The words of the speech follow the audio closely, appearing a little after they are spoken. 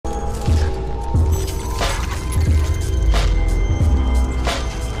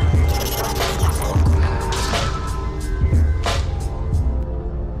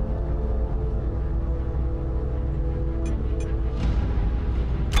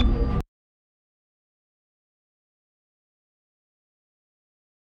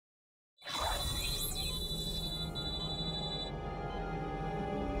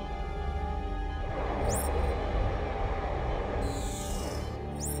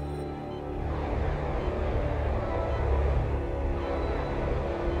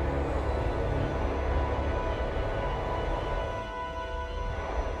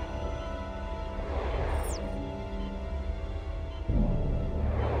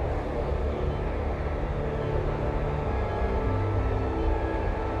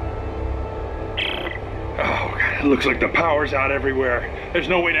It looks like the power's out everywhere. There's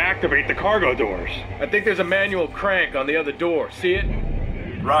no way to activate the cargo doors. I think there's a manual crank on the other door. See it?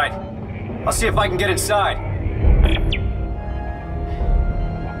 Right. I'll see if I can get inside.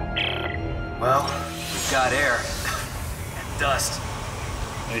 Well, we've got air. And dust.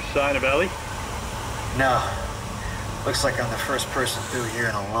 Any sign of Ellie? No. Looks like I'm the first person through here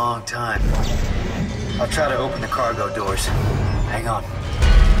in a long time. I'll try to open the cargo doors. Hang on.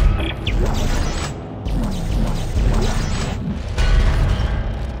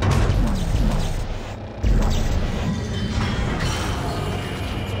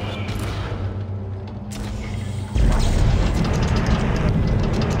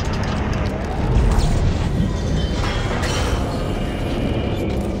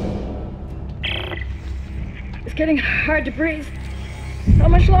 It's getting hard to breathe. How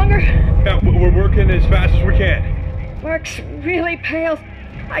much longer? Yeah, we're working as fast as we can. Mark's really pale.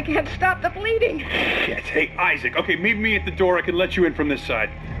 I can't stop the bleeding. Yes, hey, Isaac. Okay, meet me at the door. I can let you in from this side.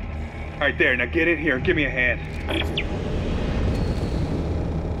 All right, there. Now get in here and give me a hand.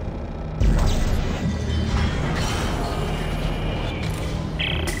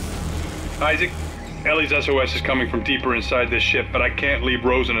 Isaac, Ellie's SOS is coming from deeper inside this ship, but I can't leave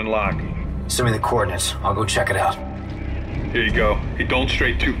Rosen and Locke. Send me the coordinates. I'll go check it out. Here you go. Hey, don't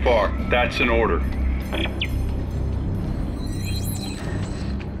stray too far. That's an order.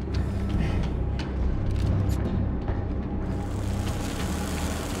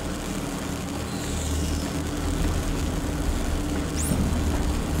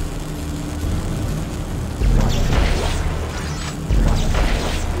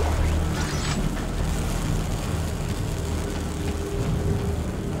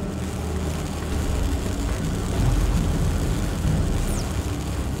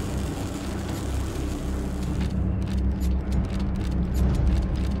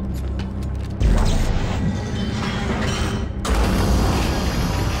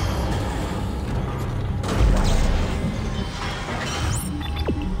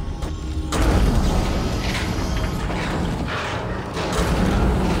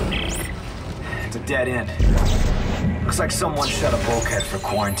 Dead end. Looks like someone shut a bulkhead for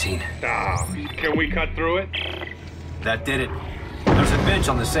quarantine. Ah, can we cut through it? That did it. There's a bench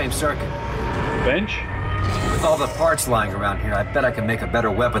on the same circuit. Bench? With all the parts lying around here, I bet I can make a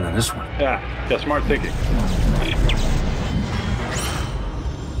better weapon than this one. Yeah, smart thinking.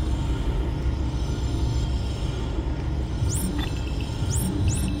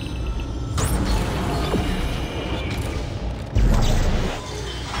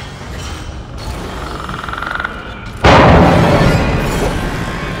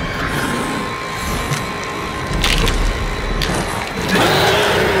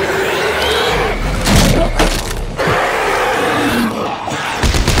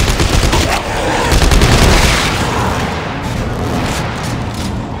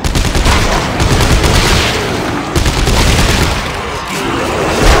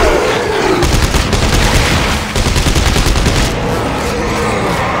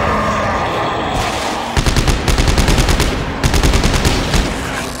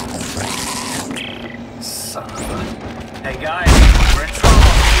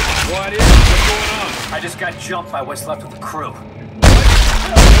 Jumped by what's left of the crew. No one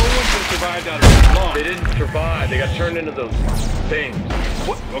survived out of this long. They didn't survive. They got turned into those things.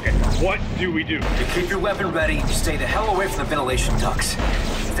 What? Okay, what do we do? You keep your weapon ready and you stay the hell away from the ventilation ducts.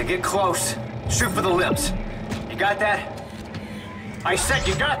 If they get close, shoot for the limbs. You got that? I said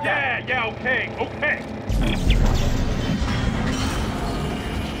you got that! Yeah, okay.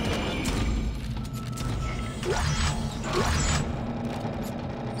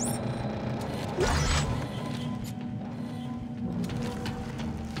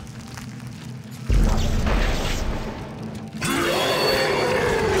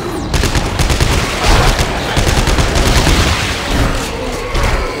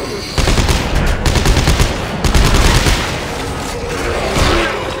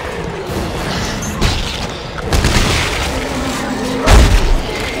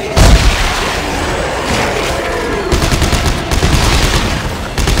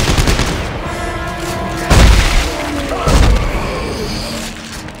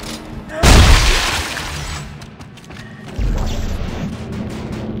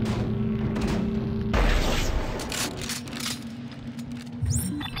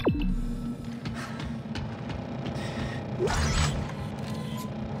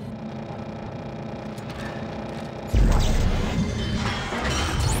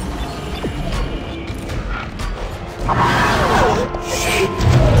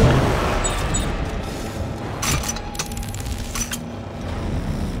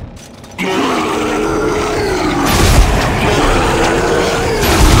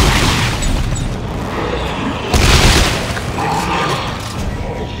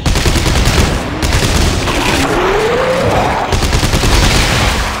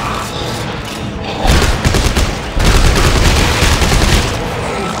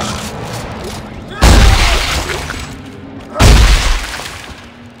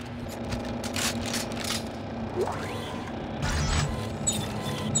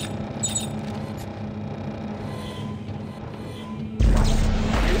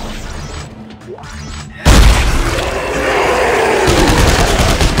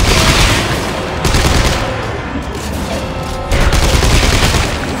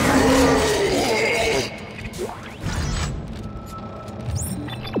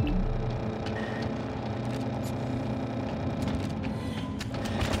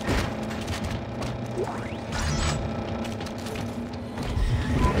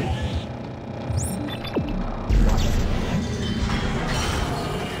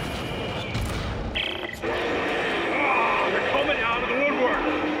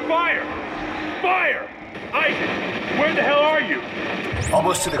 spire! Isaac, where the hell are you?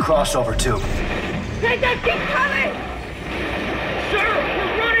 Almost to the crossover tube. They just keep coming! Sir,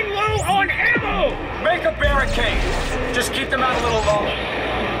 we're running low on ammo! Make a barricade! Just keep them out a little longer.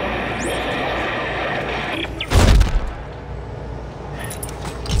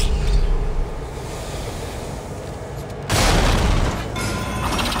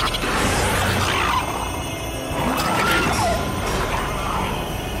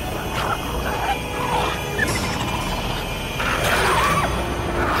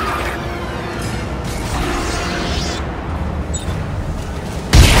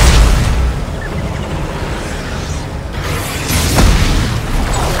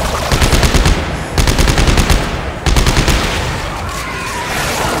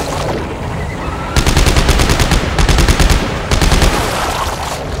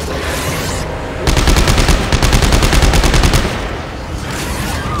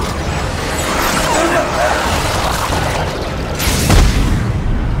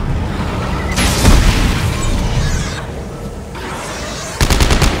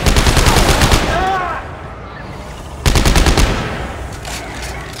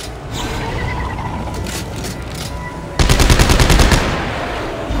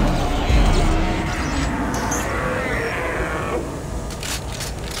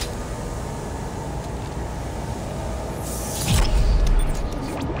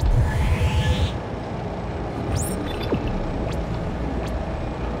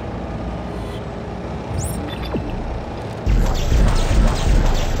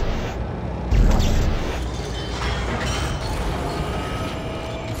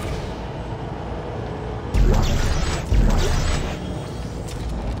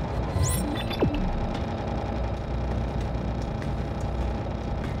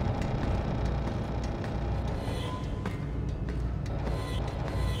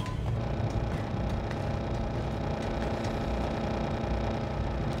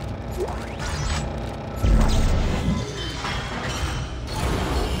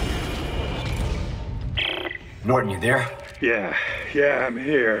 Norton, you there? Yeah, I'm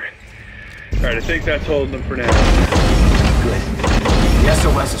here. Alright, I think that's holding them for now. Good. The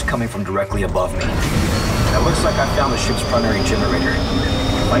SOS is coming from directly above me. It looks like I found the ship's primary generator.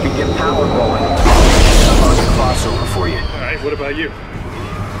 If I can get power going, I'll unlock the crossover for you. Alright, what about you?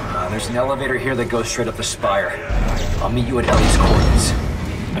 There's an elevator here that goes straight up the spire. I'll meet you at Ellie's coordinates.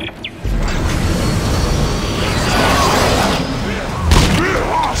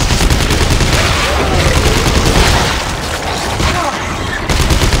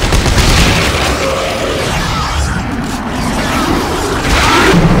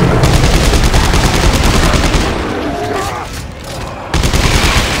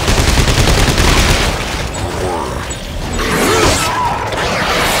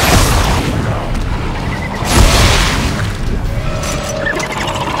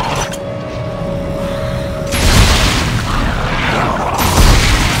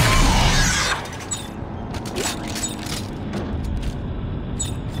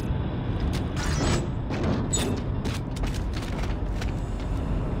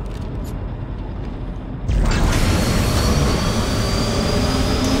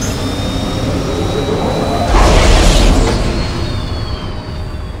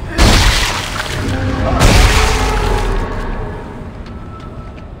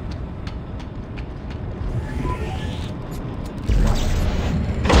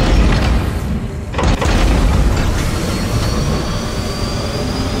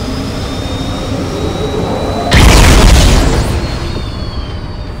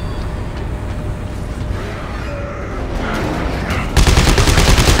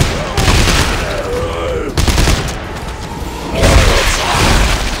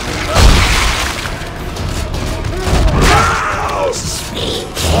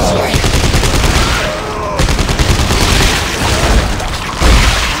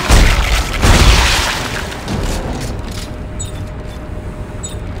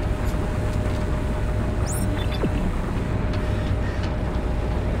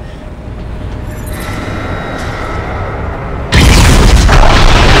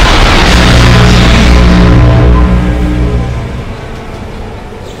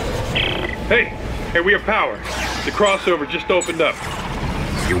 Hey, we have power. The crossover just opened up.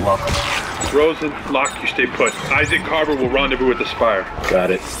 You're welcome. Rosen, Locke, you stay put. Isaac Carver will rendezvous at the spire. Got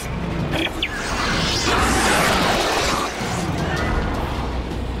it.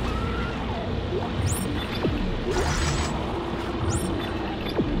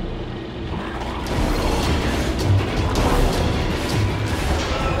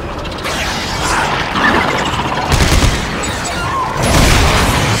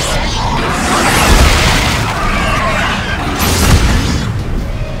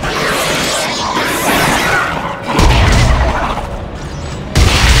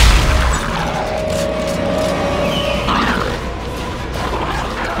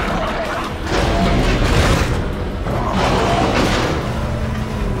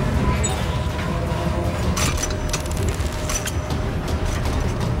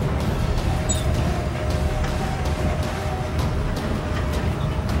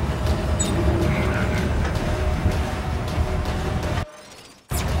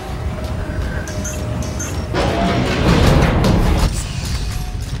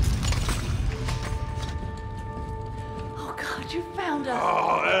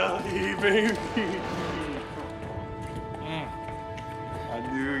 baby. I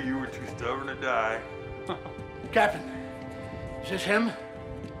knew you were too stubborn to die. Captain, is this him?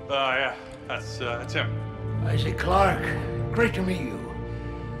 Yeah, that's him. Isaac Clarke, great to meet you.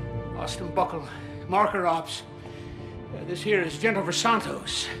 Austin Buckle, Marker Ops. This here is Jennifer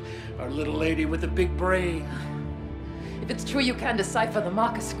Santos, our little lady with the big brain. If it's true you can decipher the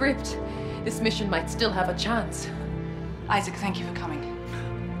marker script, this mission might still have a chance. Isaac, thank you for coming.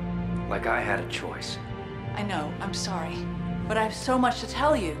 Like I had a choice. I know, I'm sorry. But I have so much to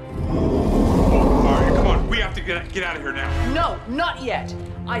tell you. All right, come on. We have to get out of here now. No, not yet.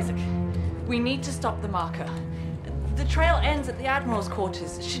 Isaac, we need to stop the marker. The trail ends at the Admiral's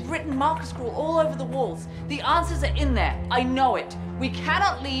quarters. She'd written marker scroll all over the walls. The answers are in there. I know it. We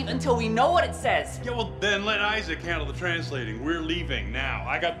cannot leave until we know what it says. Yeah, well, then let Isaac handle the translating. We're leaving now.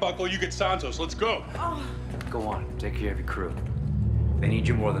 I got Buckle, you get Santos. Let's go. Go on, take care of your crew. They need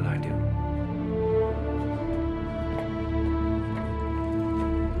you more than I do.